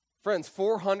Friends,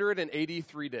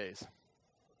 483 days.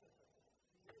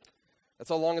 That's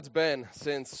how long it's been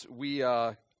since we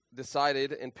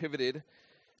decided and pivoted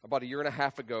about a year and a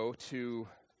half ago to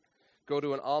go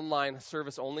to an online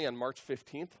service only on March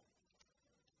 15th.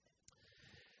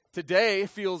 Today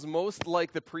feels most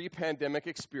like the pre-pandemic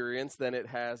experience than it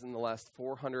has in the last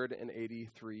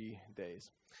 483 days.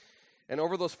 And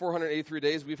over those 483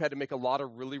 days, we've had to make a lot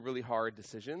of really, really hard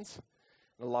decisions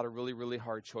and a lot of really, really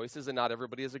hard choices, and not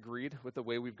everybody has agreed with the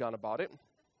way we've gone about it.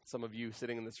 Some of you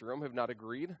sitting in this room have not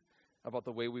agreed about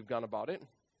the way we've gone about it.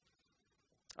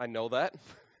 I know that.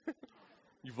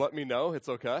 You've let me know. It's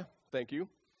okay. Thank you.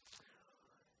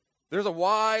 There's a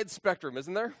wide spectrum,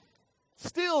 isn't there?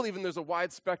 Still, even there's a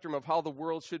wide spectrum of how the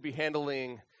world should be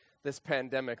handling this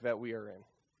pandemic that we are in.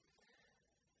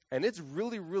 And it's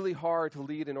really, really hard to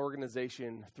lead an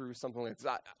organization through something like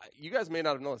this. You guys may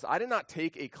not have known this. I did not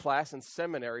take a class in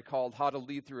seminary called How to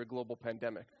Lead Through a Global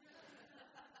Pandemic.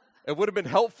 It would have been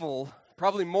helpful,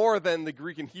 probably more than the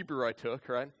Greek and Hebrew I took,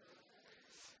 right?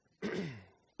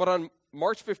 But on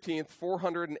March 15th,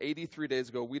 483 days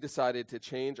ago, we decided to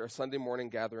change our Sunday morning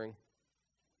gathering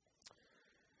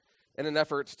in an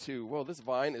effort to, well, this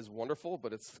vine is wonderful,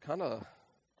 but it's kind of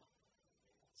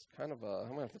I'm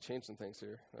going to have to change some things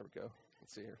here. There we go.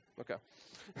 Let's see here. Okay.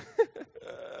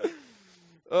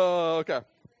 Okay.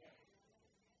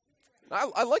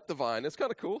 I like the vine. It's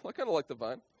kind of cool. I kind of like the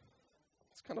vine.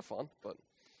 It's kind of fun, but.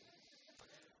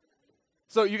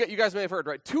 So you guys may have heard,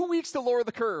 right? 2 weeks to lower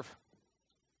the curve.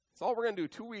 That's all we're going to do,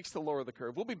 2 weeks to lower the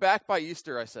curve. We'll be back by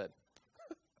Easter, I said.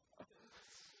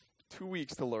 2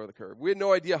 weeks to lower the curve. We had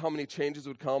no idea how many changes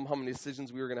would come, how many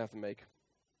decisions we were going to have to make.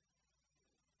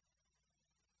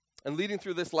 And leading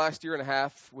through this last year and a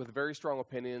half with very strong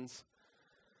opinions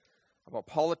about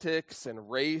politics and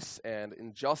race and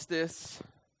injustice,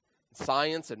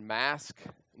 science and mask,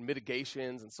 and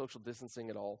mitigations and social distancing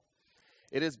and all,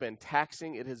 it has been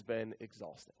taxing, it has been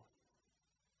exhausting.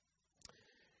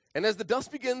 And as the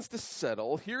dust begins to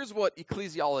settle, here's what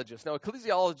ecclesiologists, now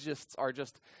ecclesiologists are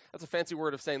just, that's a fancy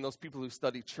word of saying those people who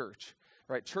study church,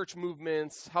 right? Church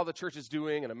movements, how the church is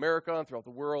doing in America and throughout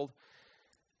the world.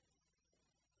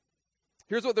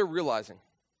 Here's what they're realizing.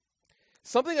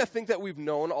 Something I think that we've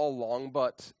known all along,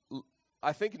 but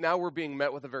I think now we're being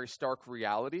met with a very stark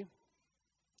reality.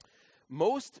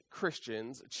 Most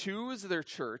Christians choose their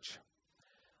church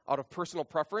out of personal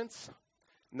preference,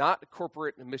 not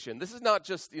corporate mission. This is not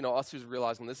just, us who's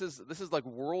realizing this is like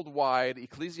worldwide.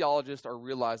 Ecclesiologists are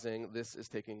realizing this is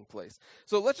taking place.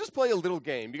 So let's just play a little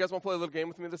game. You guys want to play a little game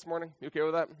with me this morning? You okay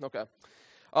with that? Okay.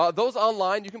 Those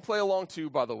online, you can play along too,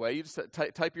 by the way. You just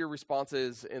type your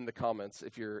responses in the comments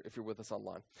if you're with us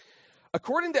online.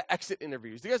 According to exit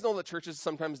interviews, do you guys know that churches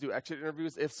sometimes do exit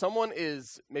interviews? If someone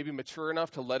is maybe mature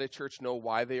enough to let a church know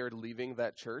why they are leaving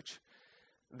that church,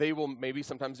 they will maybe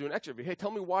sometimes do an exit interview. Hey,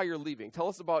 tell me why you're leaving. Tell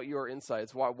us about your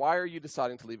insights. Why are you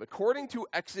deciding to leave? According to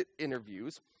exit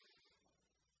interviews,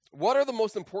 what are the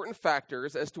most important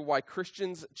factors as to why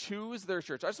Christians choose their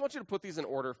church? I just want you to put these in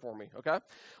order for me, okay?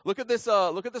 Look at this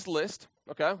list,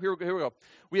 okay? Here we go.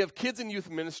 We have kids and youth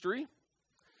ministry.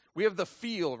 We have the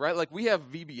feel, right? Like we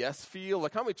have VBS feel.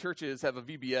 Like how many churches have a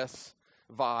VBS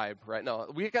vibe, right? No,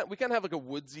 we kind of have like a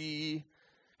woodsy,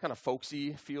 kind of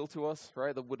folksy feel to us,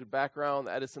 right? The wooded background,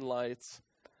 the Edison lights.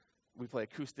 We play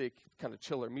acoustic, kind of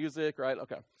chiller music, right?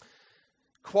 Okay.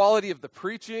 Quality of the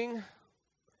preaching.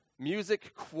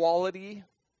 Music quality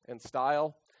and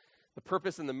style, the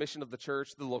purpose and the mission of the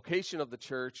church, the location of the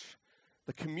church,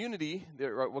 the community,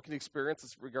 what can you experience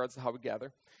in regards to how we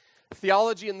gather,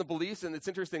 theology and the beliefs, and it's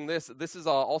interesting, this is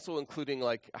also including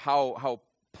like how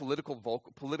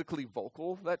politically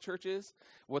vocal that church is,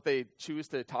 what they choose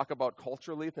to talk about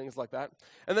culturally, things like that,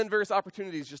 and then various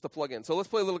opportunities just to plug in. So let's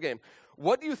play a little game.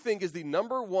 What do you think is the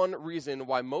number one reason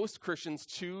why most Christians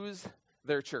choose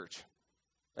their church?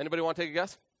 Anybody want to take a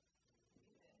guess?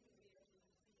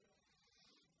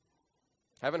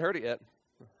 Haven't heard it yet.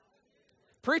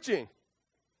 Preaching.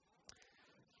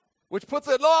 Which puts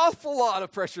an awful lot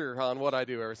of pressure on what I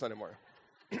do every Sunday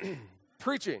morning.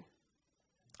 Preaching.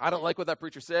 I don't like what that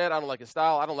preacher said. I don't like his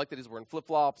style. I don't like that he's wearing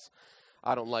flip-flops.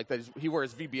 I don't like that he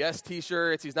wears VBS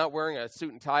T-shirts. He's not wearing a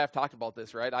suit and tie. I've talked about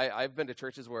this, right? I've been to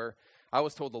churches where I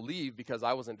was told to leave because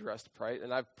I wasn't dressed right.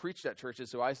 And I've preached at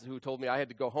churches who told me I had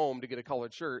to go home to get a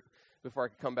colored shirt before I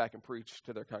could come back and preach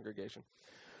to their congregation.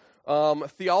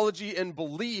 Theology and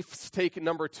beliefs take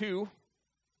number 2.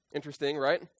 Interesting,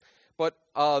 right? But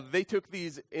they took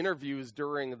these interviews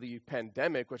during the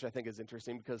pandemic, which I think is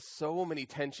interesting because so many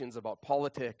tensions about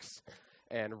politics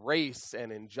and race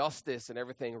and injustice and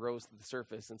everything rose to the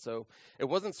surface. And so it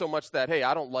wasn't so much that, hey,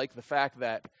 I don't like the fact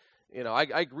that I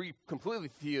agree completely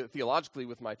theologically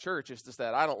with my church. It's just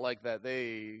that I don't like that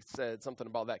they said something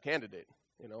about that candidate,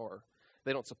 or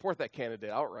they don't support that candidate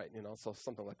outright, so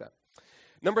something like that.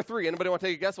 Number 3, anybody want to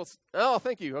take a guess? Oh,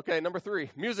 thank you. Okay, number 3,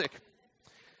 music.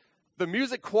 The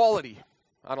music quality.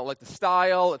 I don't like the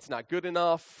style. It's not good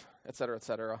enough, et cetera, et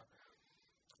cetera.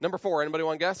 Number 4, anybody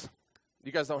want to guess?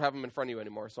 You guys don't have them in front of you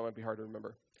anymore, so it might be hard to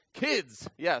remember. Kids.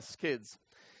 Yes, kids.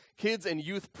 Kids and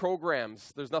youth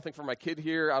programs. There's nothing for my kid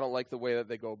here. I don't like the way that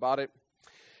they go about it.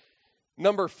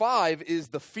 Number 5 is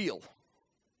the feel.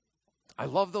 I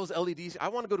love those LEDs. I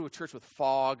want to go to a church with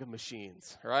fog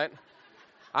machines, right?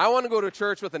 I want to go to a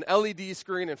church with an LED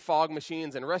screen and fog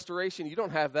machines. And Restoration, you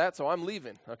don't have that, so I'm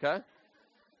leaving, okay?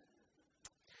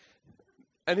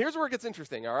 And here's where it gets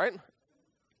interesting, all right?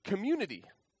 Community.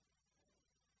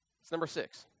 It's number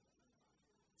 6.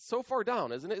 So far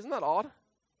down, isn't it? Isn't that odd?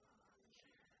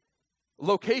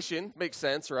 Location makes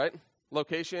sense, right?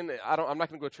 Location, I'm not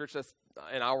going to go to church that's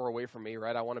an hour away from me,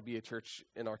 right? I want to be a church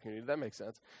in our community. That makes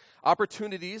sense.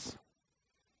 Opportunities.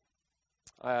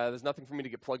 There's nothing for me to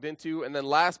get plugged into. And then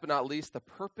last but not least, the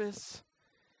purpose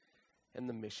and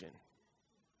the mission.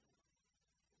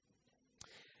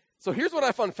 So here's what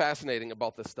I found fascinating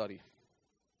about this study.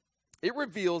 It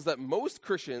reveals that most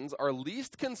Christians are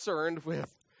least concerned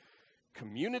with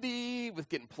community, with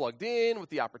getting plugged in, with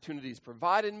the opportunities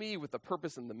provided me, with the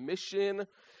purpose and the mission.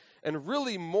 And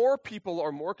really, more people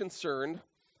are more concerned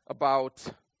about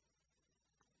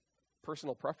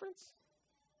personal preference.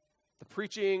 The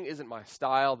preaching isn't my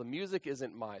style. The music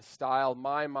isn't my style.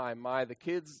 My. The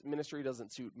kids' ministry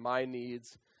doesn't suit my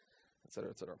needs, et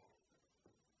cetera, et cetera.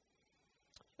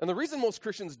 And the reason most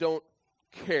Christians don't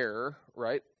care,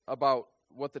 right, about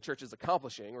what the church is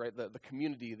accomplishing, right, the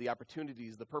community, the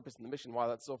opportunities, the purpose, and the mission, why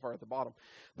that's so far at the bottom.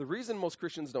 The reason most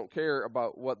Christians don't care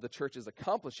about what the church is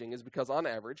accomplishing is because on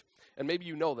average, and maybe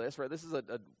you know this, right, this is a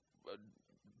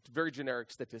very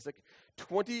generic statistic,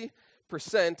 20%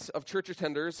 of church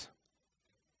attenders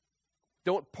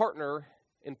don't partner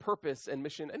in purpose and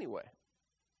mission anyway.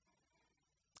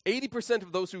 80%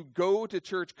 of those who go to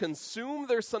church consume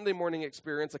their Sunday morning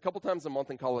experience a couple times a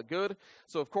month and call it good.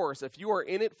 So, of course, if you are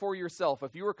in it for yourself,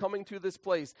 if you are coming to this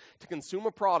place to consume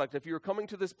a product, if you are coming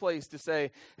to this place to say,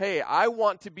 hey, I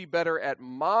want to be better at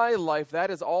my life,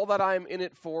 that is all that I'm in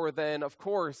it for, then, of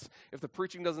course, if the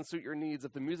preaching doesn't suit your needs,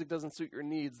 if the music doesn't suit your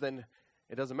needs, then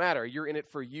it doesn't matter. You're in it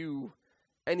for you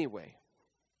anyway.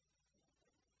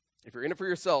 If you're in it for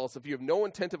yourselves, if you have no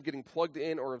intent of getting plugged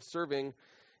in or of serving,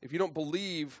 if you don't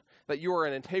believe that you are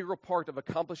an integral part of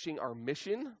accomplishing our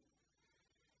mission,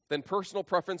 then personal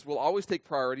preference will always take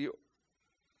priority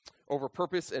over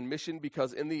purpose and mission,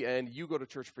 because in the end, you go to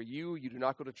church for you. You do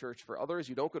not go to church for others.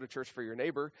 You don't go to church for your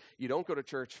neighbor. You don't go to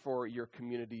church for your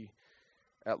community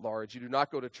at large. You do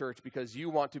not go to church because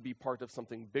you want to be part of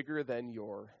something bigger than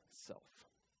yourself.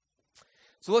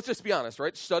 So let's just be honest,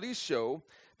 right? Studies show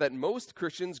that most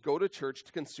Christians go to church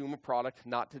to consume a product,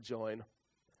 not to join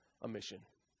a mission.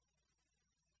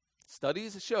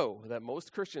 Studies show that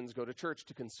most Christians go to church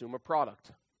to consume a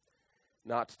product,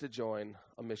 not to join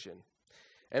a mission.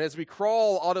 And as we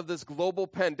crawl out of this global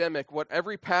pandemic, what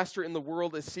every pastor in the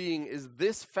world is seeing is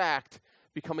this fact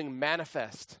becoming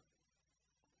manifest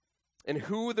in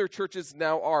who their churches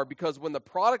now are. Because when the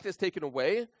product is taken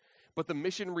away, but the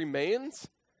mission remains,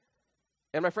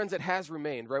 and my friends, it has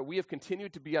remained, right? We have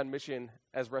continued to be on mission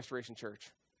as Restoration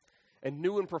Church. In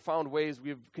new and profound ways, we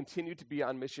have continued to be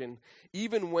on mission,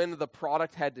 even when the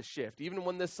product had to shift. Even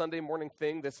when this Sunday morning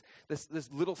thing, this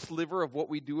little sliver of what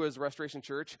we do as Restoration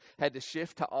Church had to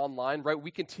shift to online, right? We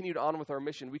continued on with our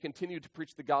mission. We continued to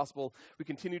preach the gospel. We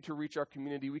continued to reach our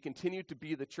community. We continued to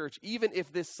be the church, even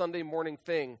if this Sunday morning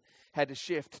thing had to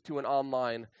shift to an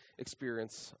online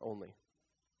experience only.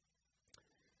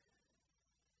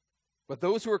 But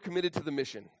those who are committed to the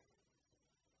mission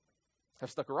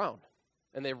have stuck around.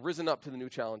 And they've risen up to the new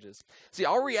challenges. See,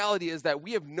 our reality is that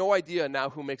we have no idea now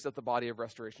who makes up the body of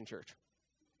Restoration Church.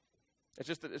 It's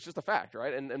just a fact,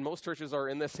 right? And most churches are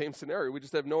in this same scenario. We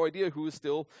just have no idea who is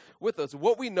still with us.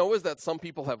 What we know is that some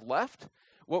people have left.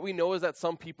 What we know is that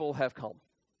some people have come.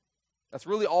 That's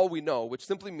really all we know, which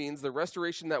simply means the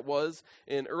restoration that was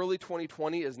in early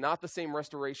 2020 is not the same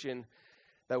restoration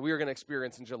that we are going to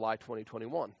experience in July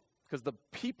 2021. Because the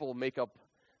people make up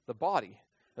the body,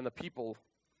 and the people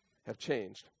have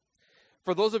changed.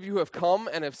 For those of you who have come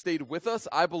and have stayed with us,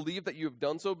 I believe that you have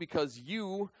done so because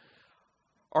you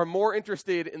are more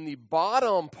interested in the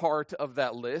bottom part of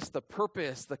that list, the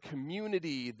purpose, the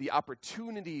community, the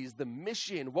opportunities, the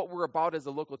mission, what we're about as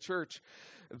a local church,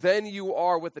 than you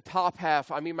are with the top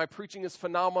half. I mean, my preaching is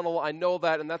phenomenal. I know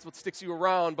that, and that's what sticks you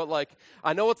around, but like,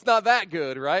 I know it's not that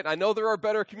good, right? I know there are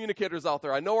better communicators out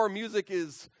there. I know our music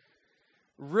is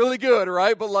really good,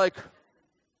 right? But like,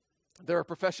 there are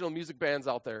professional music bands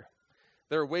out there.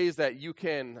 There are ways that you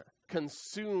can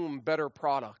consume better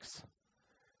products.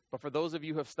 But for those of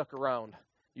you who have stuck around,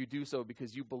 you do so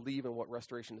because you believe in what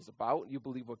restoration is about. You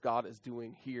believe what God is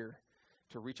doing here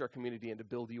to reach our community and to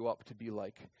build you up to be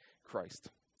like Christ.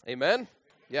 Amen?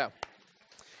 Yeah.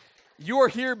 You are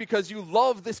here because you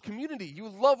love this community. You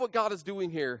love what God is doing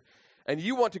here. And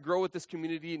you want to grow with this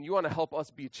community, and you want to help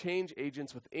us be change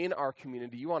agents within our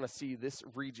community. You want to see this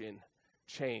region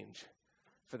change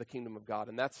for the kingdom of God.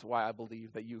 And that's why I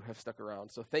believe that you have stuck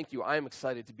around. So thank you. I am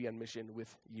excited to be on mission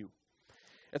with you.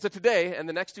 And so today and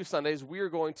the next 2 Sundays, we are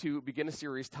going to begin a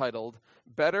series titled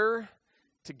Better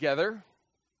Together.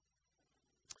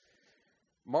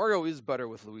 Mario is better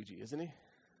with Luigi, isn't he?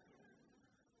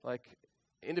 Like,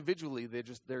 individually,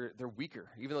 they're weaker.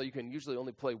 Even though you can usually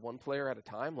only play one player at a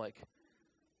time, like,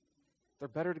 they're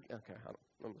better Okay, I'm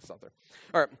going to stop there.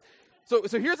 All right.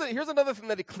 So here's another thing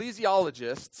that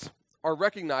ecclesiologists are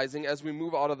recognizing as we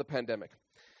move out of the pandemic.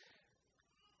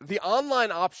 The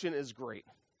online option is great.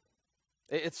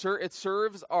 It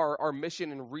serves our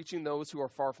mission in reaching those who are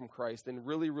far from Christ in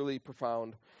really, really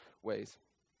profound ways.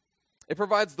 It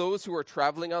provides those who are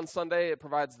traveling on Sunday. It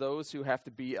provides those who have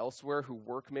to be elsewhere, who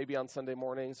work maybe on Sunday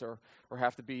mornings or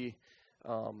have to be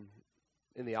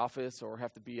in the office or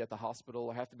have to be at the hospital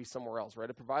or have to be somewhere else, right?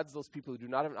 It provides those people who do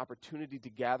not have an opportunity to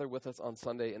gather with us on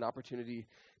Sunday an opportunity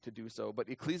to do so. But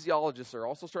ecclesiologists are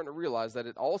also starting to realize that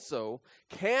it also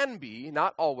can be,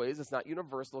 not always, it's not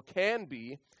universal, can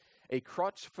be a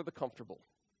crutch for the comfortable.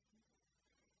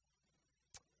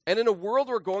 And in a world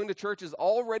where going to church is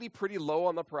already pretty low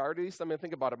on the priority list, I mean,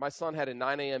 think about it. My son had a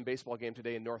 9 a.m. baseball game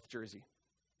today in North Jersey.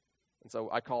 And so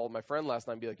I called my friend last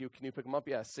night and be like, can you pick him up?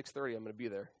 Yeah, 6:30, I'm going to be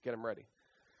there. Get him ready.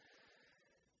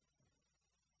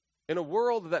 In a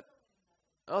world that,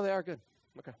 oh, they are good.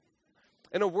 Okay.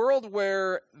 In a world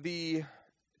where the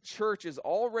church is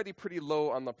already pretty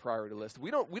low on the priority list,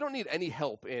 we don't need any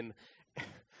help in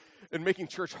making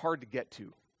church hard to get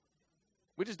to.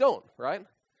 We just don't, right?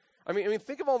 I mean,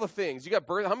 think of all the things. You got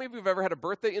how many of you have ever had a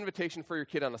birthday invitation for your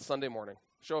kid on a Sunday morning?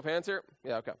 Show of hands here?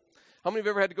 Yeah, okay. How many of you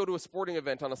have ever had to go to a sporting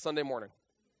event on a Sunday morning?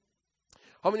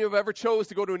 How many of you have ever chose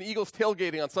to go to an Eagles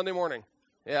tailgating on Sunday morning?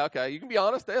 Yeah, okay. You can be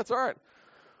honest. That's all right.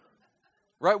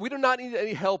 Right? We do not need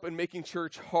any help in making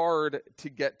church hard to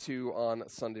get to on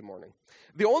Sunday morning.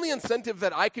 The only incentive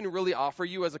that I can really offer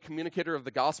you as a communicator of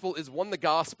the gospel is the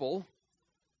gospel.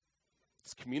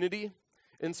 It's community,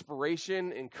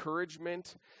 inspiration,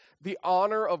 encouragement, the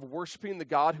honor of worshiping the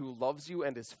God who loves you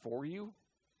and is for you.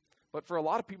 But for a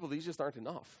lot of people, these just aren't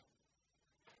enough.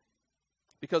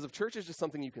 Because if church is just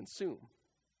something you consume,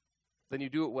 then you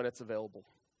do it when it's available,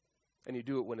 and you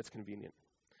do it when it's convenient.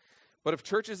 But if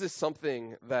churches is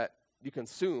something that you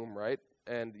consume, right,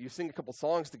 and you sing a couple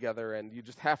songs together and you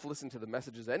just half listen to the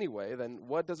messages anyway, then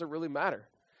what does it really matter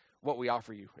what we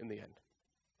offer you in the end?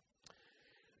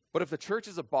 But if the church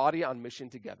is a body on mission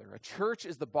together, a church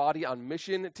is the body on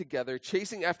mission together,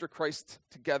 chasing after Christ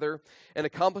together and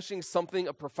accomplishing something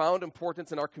of profound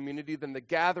importance in our community, then the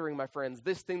gathering, my friends,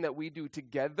 this thing that we do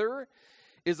together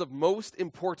is of most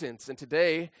importance. And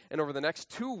today and over the next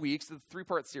 2 weeks, the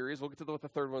 3-part series, we'll get to what the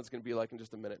third one is going to be like in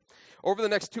just a minute. Over the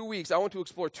next 2 weeks, I want to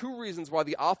explore 2 reasons why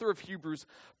the author of Hebrews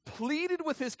pleaded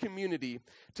with his community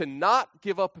to not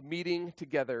give up meeting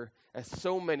together as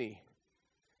so many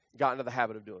got into the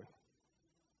habit of doing.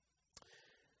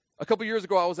 A couple years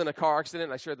ago, I was in a car accident.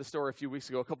 I shared the story a few weeks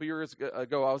ago. A couple years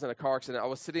ago, I was in a car accident. I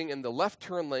was sitting in the left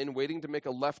turn lane waiting to make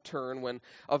a left turn when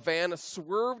a van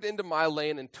swerved into my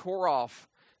lane and tore off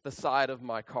the side of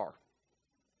my car.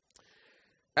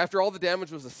 After all the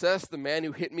damage was assessed, the man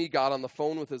who hit me got on the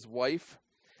phone with his wife.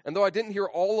 And though I didn't hear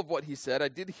all of what he said, I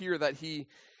did hear that he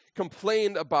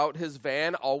complained about his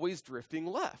van always drifting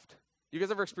left. You guys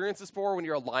ever experienced this before when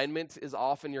your alignment is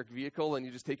off in your vehicle and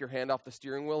you just take your hand off the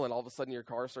steering wheel and all of a sudden your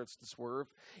car starts to swerve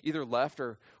either left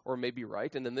or maybe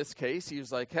right? And in this case, he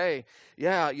was like, hey,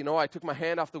 yeah, I took my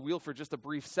hand off the wheel for just a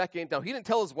brief second. Now, he didn't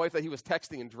tell his wife that he was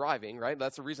texting and driving, right?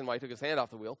 That's the reason why he took his hand off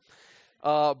the wheel.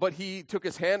 But he took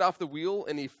his hand off the wheel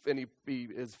and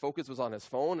his focus was on his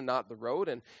phone and not the road.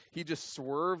 And he just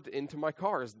swerved into my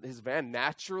car. His van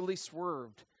naturally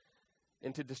swerved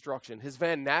into destruction. His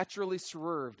van naturally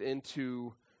swerved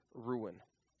into ruin.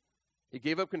 He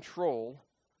gave up control.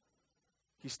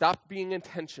 He stopped being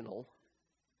intentional.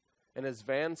 and his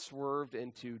van swerved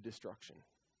into destruction.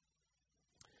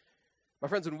 My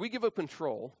friends, when we give up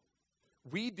control,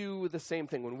 we do the same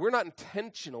thing. When we're not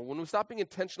intentional, when we stop being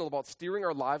intentional about steering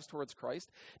our lives towards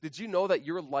Christ, did you know that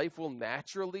your life will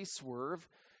naturally swerve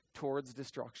towards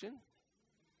destruction?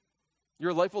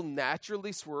 Your life will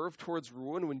naturally swerve towards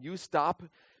ruin when you stop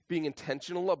being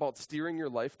intentional about steering your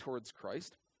life towards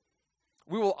Christ.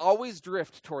 We will always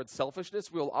drift towards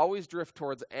selfishness. We will always drift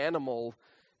towards animal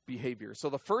behavior. So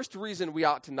the first reason we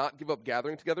ought to not give up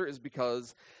gathering together is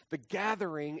because the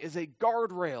gathering is a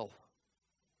guardrail.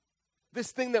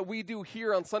 This thing that we do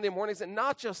here on Sunday mornings, and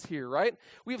not just here, right?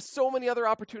 We have so many other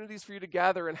opportunities for you to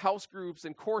gather in house groups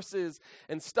and courses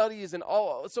and studies and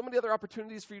so many other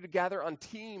opportunities for you to gather on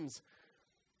teams.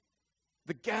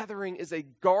 The gathering is a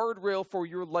guardrail for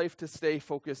your life to stay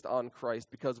focused on Christ,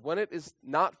 because when it is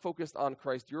not focused on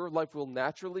Christ, your life will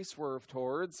naturally swerve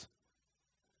towards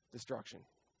destruction.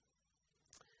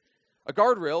 A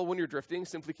guardrail, when you're drifting,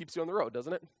 simply keeps you on the road,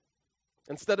 doesn't it?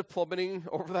 Instead of plummeting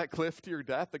over that cliff to your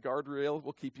death, the guardrail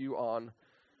will keep you on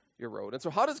your road. And so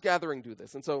how does gathering do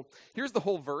this? And so here's the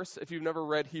whole verse. If you've never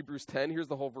read Hebrews 10, here's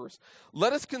the whole verse.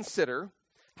 Let us consider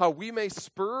how we may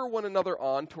spur one another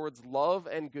on towards love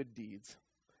and good deeds,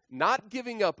 not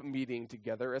giving up meeting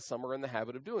together as some are in the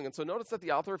habit of doing. And so notice that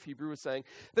the author of Hebrews is saying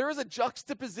there is a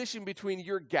juxtaposition between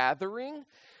your gathering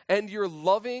and your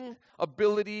loving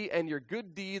ability and your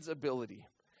good deeds ability.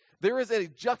 There is a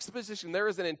juxtaposition, there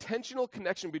is an intentional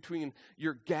connection between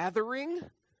your gathering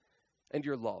and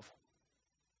your love.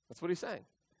 That's what he's saying.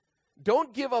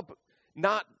 Don't give up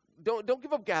don't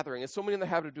give up gathering, as so many in the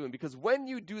habit of doing, because when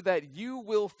you do that, you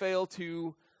will fail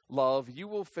to love. You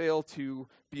will fail to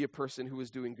be a person who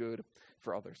is doing good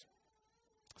for others.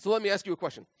 So let me ask you a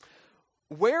question.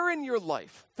 Where in your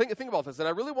life, think about this, and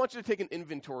I really want you to take an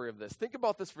inventory of this. Think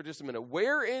about this for just a minute.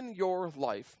 Where in your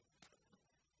life,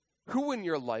 who in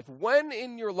your life, when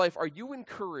in your life are you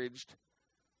encouraged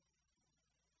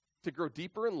to grow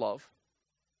deeper in love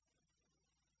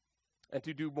and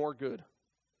to do more good?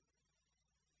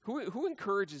 Who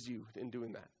encourages you in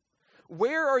doing that?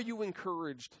 Where are you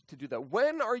encouraged to do that?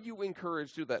 When are you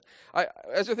encouraged to do that?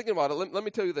 As you're thinking about it, let me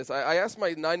tell you this. I asked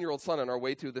my 9-year-old son on our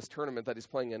way to this tournament that he's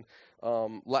playing in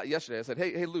yesterday. I said,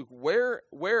 hey, Luke, where,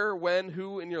 when,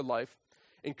 who in your life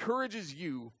encourages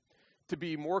you to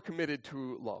be more committed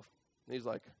to love? And he's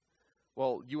like,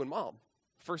 well, you and Mom.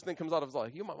 First thing comes out of his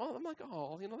mouth, you and Mom. I'm like,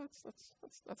 oh,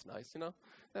 that's nice,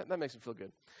 that makes me feel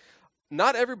good.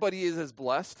 Not everybody is as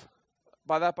blessed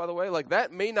by that, by the way. Like,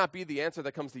 that may not be the answer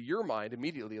that comes to your mind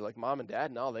immediately. Like, Mom and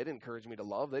Dad, no, they didn't encourage me to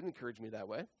love. They didn't encourage me that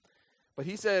way. But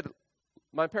he said,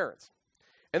 my parents.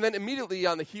 And then immediately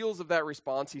on the heels of that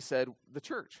response, he said, the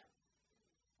church.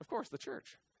 Of course, the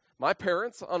church. My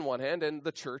parents on one hand and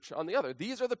the church on the other.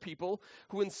 These are the people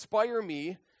who inspire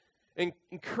me and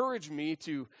encourage me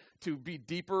to be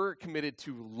deeper committed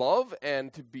to love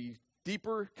and to be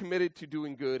deeper committed to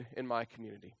doing good in my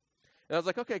community. And I was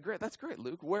like, okay, great. That's great,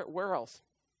 Luke. Where else?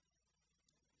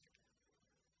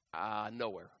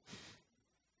 Nowhere.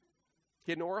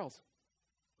 He had nowhere else.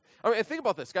 I mean, think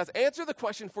about this, guys. Answer the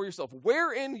question for yourself.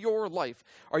 Where in your life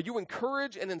are you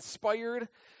encouraged and inspired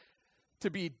to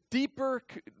be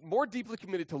more deeply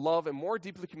committed to love and more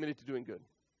deeply committed to doing good?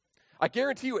 I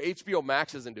guarantee you HBO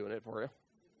Max isn't doing it for you.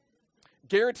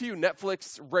 Guarantee you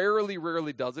Netflix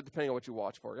rarely does it, depending on what you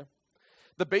watch for you.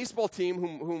 The baseball team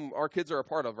whom our kids are a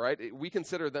part of, right? We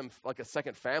consider them like a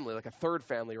second family, like a third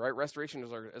family, right? Restoration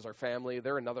is our family.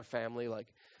 They're another family. Like,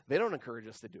 they don't encourage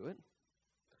us to do it.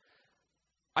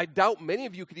 I doubt many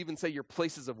of you could even say your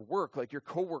places of work, like your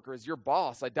coworkers, your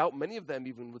boss. I doubt many of them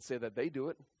even would say that they do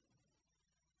it.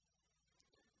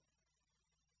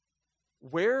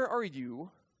 Where are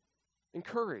you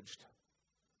encouraged,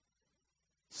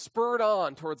 spurred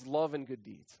on towards love and good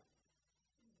deeds?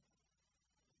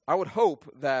 I would hope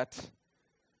that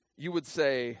you would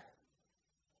say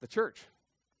the church.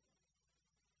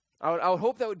 I would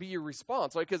hope that would be your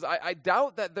response, right? Because I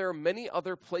doubt that there are many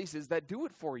other places that do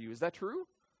it for you. Is that true?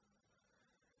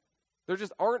 There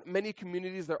just aren't many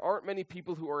communities, there aren't many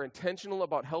people who are intentional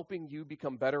about helping you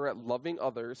become better at loving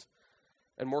others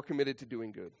and more committed to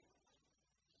doing good.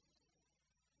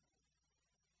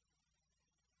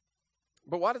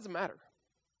 But why does it matter?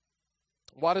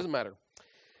 Why does it matter?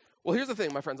 Well, here's the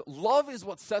thing, my friends. Love is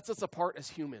what sets us apart as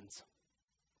humans.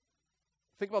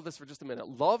 Think about this for just a minute.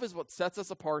 Love is what sets us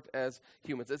apart as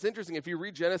humans. It's interesting. If you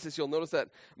read Genesis, you'll notice that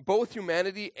both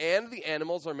humanity and the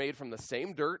animals are made from the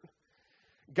same dirt.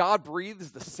 God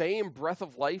breathes the same breath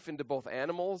of life into both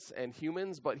animals and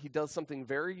humans, but he does something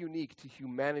very unique to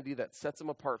humanity that sets them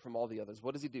apart from all the others.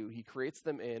 What does he do? He creates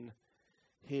them in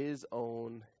his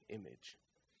own image.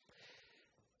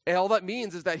 And all that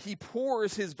means is that he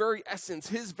pours his very essence,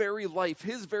 his very life,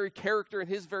 his very character, and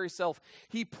his very self.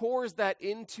 He pours that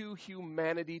into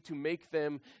humanity to make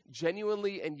them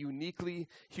genuinely and uniquely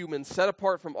human, set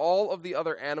apart from all of the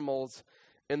other animals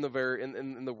in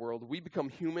the world. We become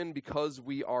human because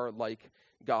we are like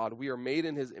God. We are made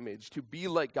in his image to be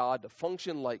like God, to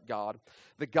function like God.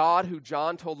 The God who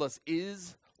John told us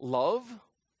is love.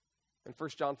 In 1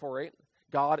 John 4:8,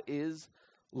 God is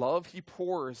love. He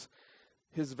pours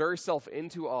his very self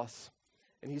into us.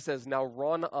 And he says, now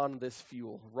run on this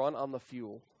fuel. Run on the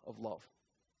fuel of love.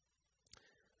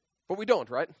 But we don't,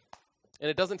 right? And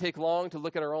it doesn't take long to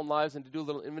look at our own lives and to do a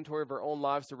little inventory of our own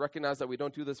lives to recognize that we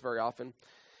don't do this very often.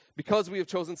 Because we have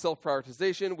chosen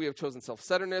self-prioritization, we have chosen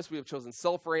self-centeredness, we have chosen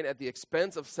self-reign at the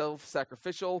expense of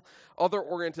self-sacrificial,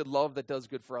 other-oriented love that does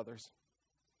good for others.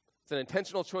 It's an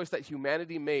intentional choice that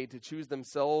humanity made to choose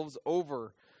themselves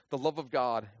over the love of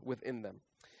God within them.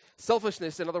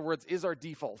 Selfishness, in other words, is our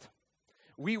default.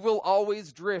 We will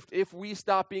always drift. If we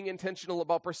stop being intentional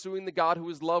about pursuing the God who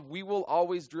is love, we will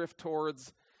always drift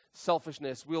towards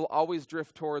selfishness. We'll always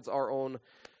drift towards our own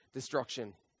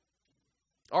destruction.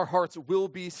 Our hearts will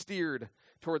be steered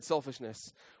towards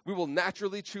selfishness. We will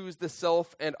naturally choose the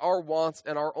self and our wants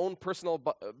and our own personal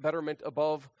betterment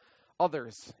above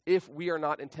others if we are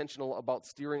not intentional about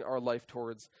steering our life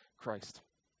towards Christ.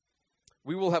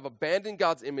 We will have abandoned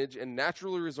God's image and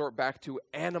naturally resort back to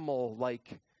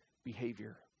animal-like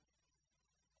behavior.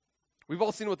 We've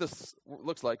all seen what this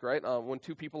looks like, right? When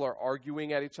two people are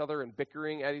arguing at each other and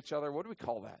bickering at each other, what do we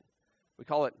call that? We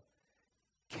call it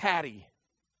catty.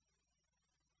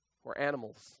 We're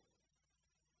animals.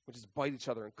 We just bite each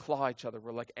other and claw each other.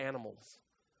 We're like animals.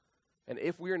 And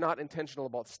if we are not intentional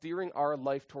about steering our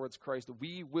life towards Christ,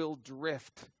 we will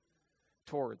drift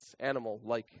towards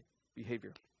animal-like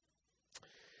behavior.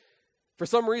 For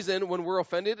some reason, when we're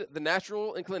offended, the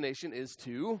natural inclination is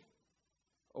to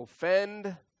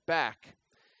offend back.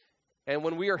 And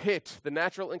when we are hit, the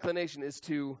natural inclination is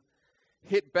to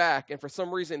hit back. And for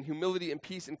some reason, humility and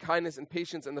peace and kindness and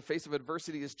patience in the face of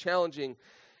adversity is challenging.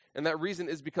 And that reason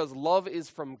is because love is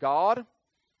from God,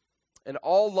 and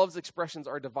all love's expressions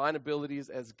are divine abilities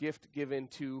as gift given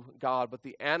to God. But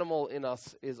the animal in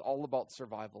us is all about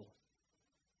survival.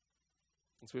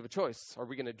 And so we have a choice. Are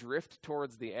we going to drift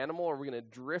towards the animal? Or are we going to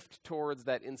drift towards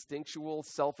that instinctual,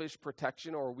 selfish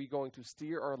protection? Or are we going to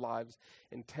steer our lives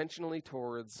intentionally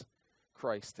towards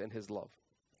Christ and his love?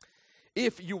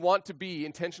 If you want to be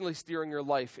intentionally steering your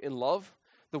life in love,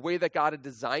 the way that God had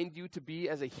designed you to be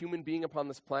as a human being upon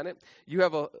this planet, you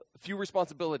have a few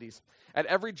responsibilities. At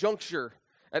every juncture,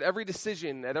 at every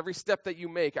decision, at every step that you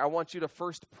make, I want you to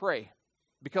first pray,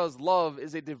 because love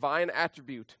is a divine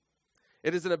attribute.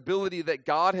 It is an ability that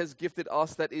God has gifted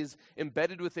us that is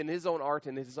embedded within his own art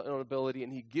and his own ability,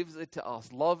 and he gives it to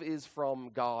us. Love is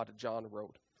from God, John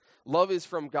wrote. Love is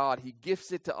from God. He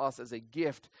gifts it to us as a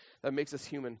gift that makes us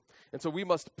human. And so we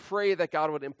must pray that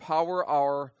God would empower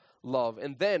our love.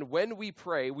 And then when we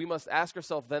pray, we must ask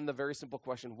ourselves then the very simple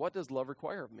question, what does love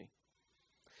require of me?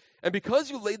 And because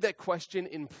you laid that question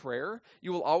in prayer,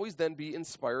 you will always then be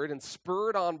inspired and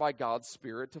spurred on by God's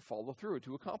Spirit to follow through,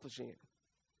 to accomplishing it.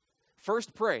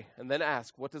 First pray, and then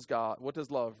ask, what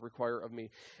does love require of me?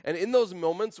 And in those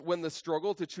moments when the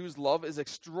struggle to choose love is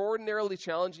extraordinarily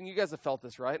challenging, you guys have felt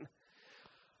this, right?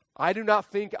 I do not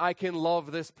think I can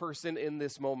love this person in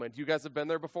this moment. You guys have been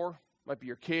there before? It might be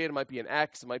your kid, it might be an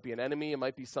ex, it might be an enemy, it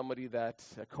might be somebody a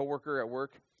coworker at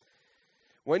work.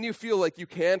 When you feel like you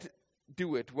can't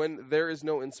do it, when there is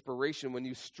no inspiration, when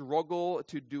you struggle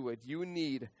to do it, you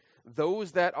need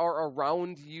those that are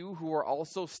around you who are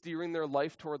also steering their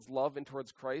life towards love and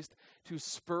towards Christ to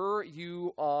spur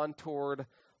you on toward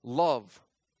love.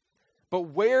 But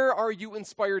where are you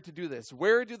inspired to do this?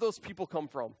 Where do those people come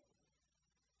from?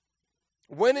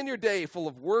 When in your day full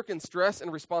of work and stress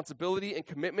and responsibility and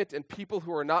commitment and people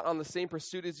who are not on the same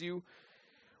pursuit as you,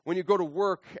 when you go to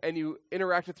work and you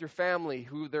interact with your family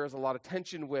who there is a lot of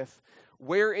tension with,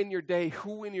 where in your day,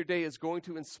 who in your day is going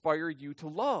to inspire you to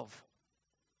love?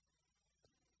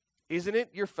 Isn't it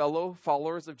your fellow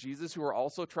followers of Jesus who are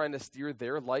also trying to steer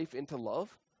their life into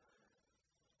love?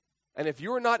 And if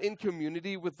you're not in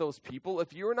community with those people,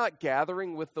 if you're not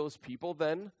gathering with those people,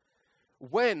 then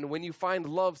when you find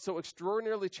love so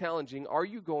extraordinarily challenging, are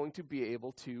you going to be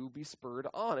able to be spurred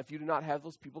on if you do not have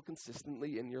those people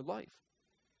consistently in your life?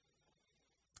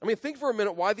 I mean, think for a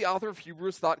minute why the author of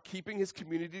Hebrews thought keeping his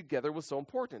community together was so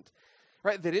important.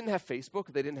 Right? They didn't have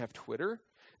Facebook. They didn't have Twitter.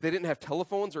 They didn't have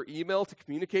telephones or email to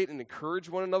communicate and encourage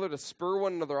one another, to spur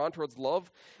one another on towards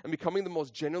love and becoming the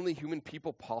most genuinely human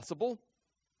people possible.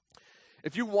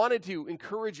 If you wanted to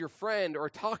encourage your friend or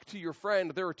talk to your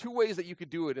friend, there are two ways that you could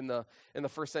do it in the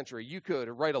first century. You could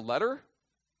write a letter.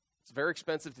 It's very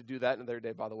expensive to do that in their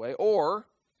day, by the way. Or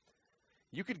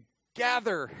you could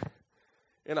gather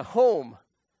in a home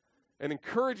and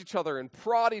encourage each other and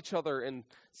prod each other and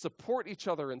support each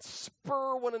other and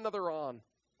spur one another on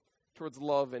towards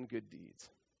love and good deeds.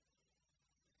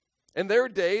 In their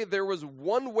day, there was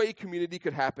one way community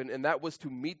could happen, and that was to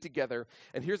meet together.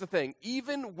 And here's the thing,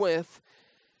 even with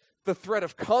the threat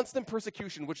of constant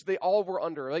persecution, which they all were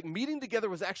under, like meeting together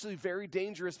was actually very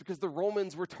dangerous because the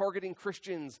Romans were targeting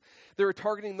Christians. They were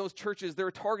targeting those churches. They were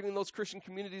targeting those Christian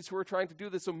communities who were trying to do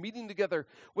this. So meeting together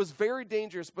was very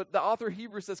dangerous. But the author of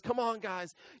Hebrews says, come on,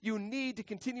 guys, you need to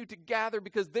continue to gather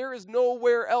because there is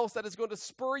nowhere else that is going to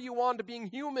spur you on to being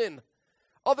human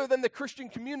other than the Christian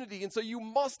community, and so you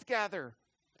must gather.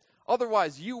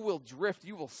 Otherwise, you will drift,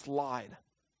 you will slide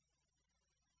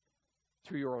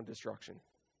to your own destruction.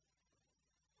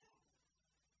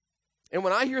 And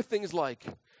when I hear things like,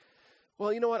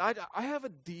 well, you know what, I have a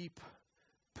deep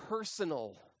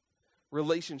personal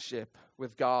relationship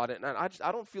with God, and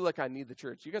I don't feel like I need the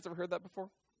church. You guys ever heard that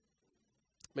before?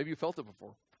 Maybe you felt it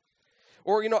before.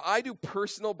 Or, you know, I do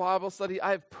personal Bible study. I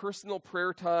have personal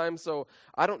prayer time, so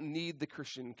I don't need the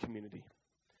Christian community.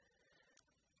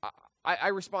 I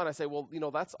respond, I say, well, you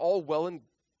know, that's all well and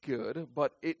good,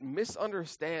 but it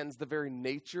misunderstands the very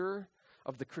nature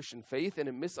of the Christian faith, and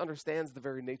it misunderstands the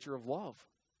very nature of love.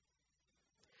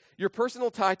 Your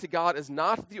personal tie to God is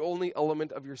not the only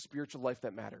element of your spiritual life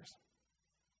that matters.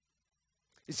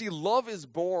 You see, love is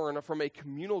born from a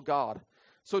communal God.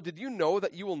 So did you know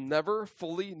that you will never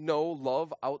fully know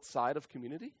love outside of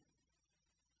community?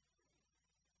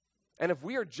 And if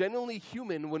we are genuinely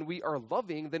human when we are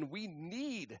loving, then we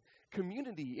need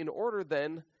community in order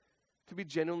then to be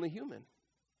genuinely human.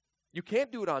 You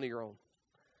can't do it on your own.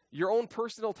 Your own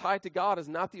personal tie to God is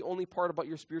not the only part about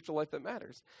your spiritual life that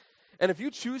matters. And if you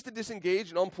choose to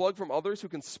disengage and unplug from others who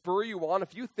can spur you on,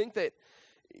 if you think that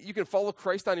you can follow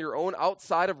Christ on your own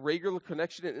outside of regular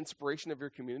connection and inspiration of your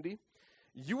community,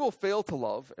 you will fail to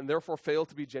love and therefore fail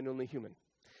to be genuinely human.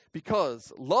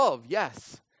 Because love,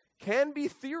 yes, can be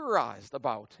theorized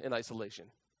about in isolation.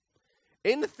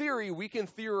 In theory, we can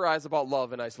theorize about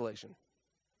love in isolation.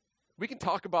 We can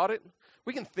talk about it.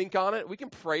 We can think on it. We can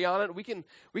pray on it. We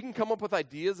can come up with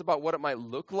ideas about what it might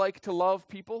look like to love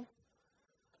people.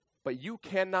 But you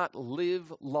cannot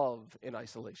live love in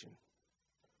isolation.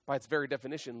 By its very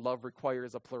definition, love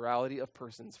requires a plurality of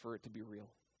persons for it to be real.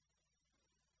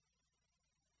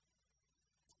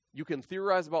 You can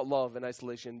theorize about love in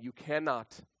isolation. You cannot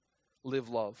live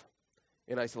love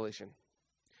in isolation.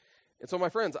 And so, my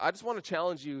friends, I just want to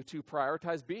challenge you to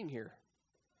prioritize being here.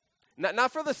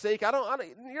 Not for the sake, you're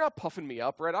not puffing me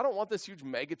up, right? I don't want this huge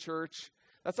mega church.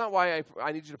 That's not why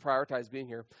I need you to prioritize being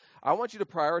here. I want you to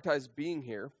prioritize being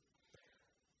here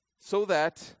so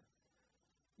that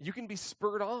you can be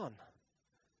spurred on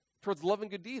towards love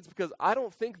and good deeds, because I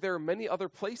don't think there are many other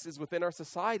places within our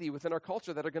society, within our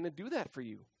culture, that are going to do that for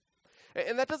you.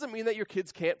 And that doesn't mean that your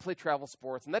kids can't play travel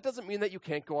sports, and that doesn't mean that you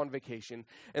can't go on vacation,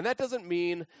 and that doesn't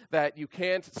mean that you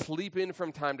can't sleep in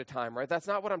from time to time, right? That's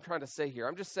not what I'm trying to say here.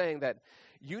 I'm just saying that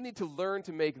you need to learn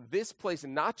to make this place,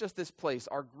 and not just this place,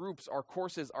 our groups, our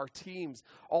courses, our teams,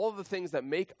 all of the things that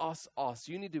make us us.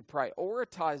 You need to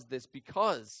prioritize this,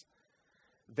 because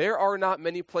there are not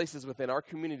many places within our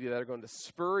community that are going to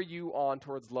spur you on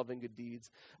towards loving good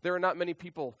deeds. There are not many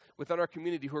people within our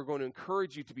community who are going to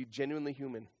encourage you to be genuinely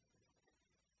human,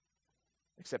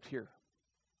 except here.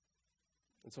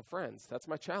 And so, friends, that's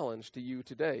my challenge to you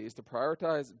today, is to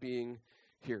prioritize being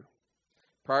here.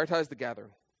 Prioritize the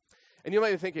gathering. And you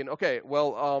might be thinking, okay,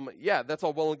 well, yeah, that's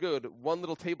all well and good. One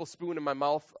little tablespoon in my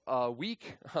mouth a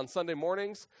week on Sunday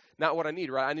mornings, not what I need,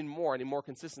 right? I need more. I need more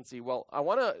consistency. Well, I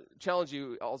want to challenge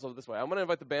you also this way. I'm going to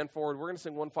invite the band forward. We're going to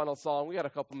sing one final song. We got a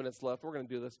couple minutes left. We're going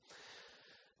to do this.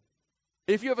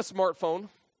 If you have a smartphone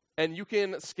and you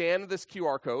can scan this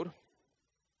QR code,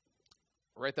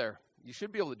 right there. You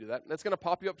should be able to do that. That's going to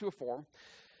pop you up to a form.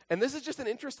 And this is just an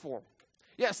interest form.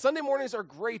 Yeah, Sunday mornings are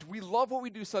great. We love what we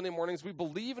do Sunday mornings. We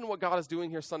believe in what God is doing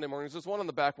here Sunday mornings. There's one on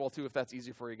the back wall, too, if that's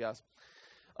easy for you guys.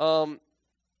 But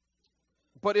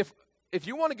if if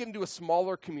you want to get into a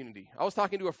smaller community, I was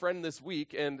talking to a friend this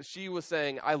week, and she was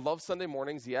saying, I love Sunday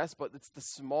mornings, yes, but it's the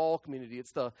small community.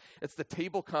 It's the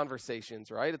table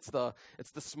conversations, right? It's the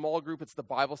small group, it's the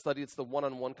Bible study, it's the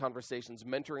one-on-one conversations,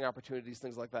 mentoring opportunities,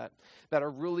 things like that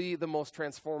are really the most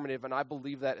transformative, and I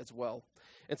believe that as well.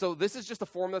 And so this is just a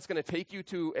form that's going to take you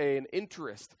to an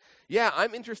interest. Yeah,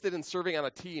 I'm interested in serving on a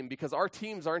team because our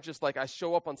teams aren't just like I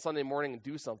show up on Sunday morning and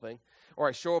do something, or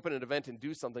I show up at an event and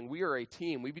do something. We are a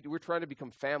team. We're trying to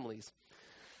become families.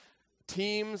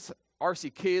 Teams,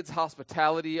 RC Kids,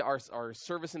 hospitality, our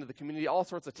service into the community, all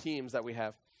sorts of teams that we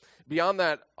have. Beyond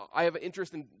that, I have an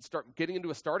interest in getting into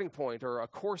a starting point or a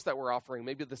course that we're offering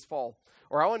maybe this fall.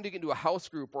 Or I want to get into a house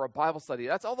group or a Bible study.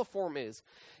 That's all the form is.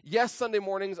 Yes, Sunday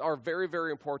mornings are very,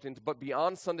 very important, but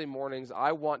beyond Sunday mornings,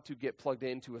 I want to get plugged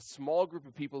into a small group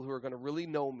of people who are going to really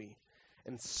know me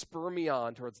and spur me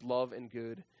on towards love and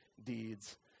good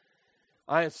deeds.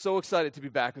 I am so excited to be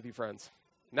back with you, friends.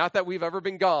 Not that we've ever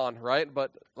been gone, right?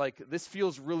 But this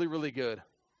feels really, really good.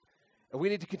 And we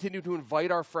need to continue to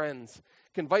invite our friends,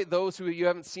 invite those who you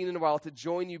haven't seen in a while to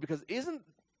join you because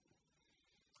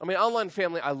online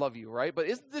family, I love you, right? But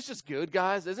isn't this just good,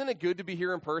 guys? Isn't it good to be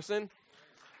here in person?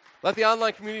 Let the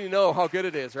online community know how good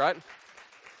it is, right?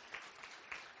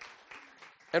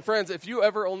 And friends, if you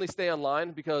ever only stay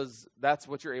online because that's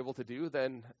what you're able to do,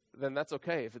 then that's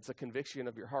okay if it's a conviction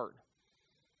of your heart.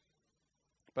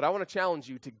 But I want to challenge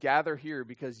you to gather here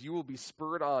because you will be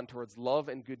spurred on towards love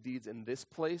and good deeds in this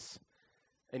place,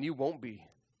 and you won't be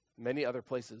many other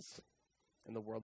places in the world.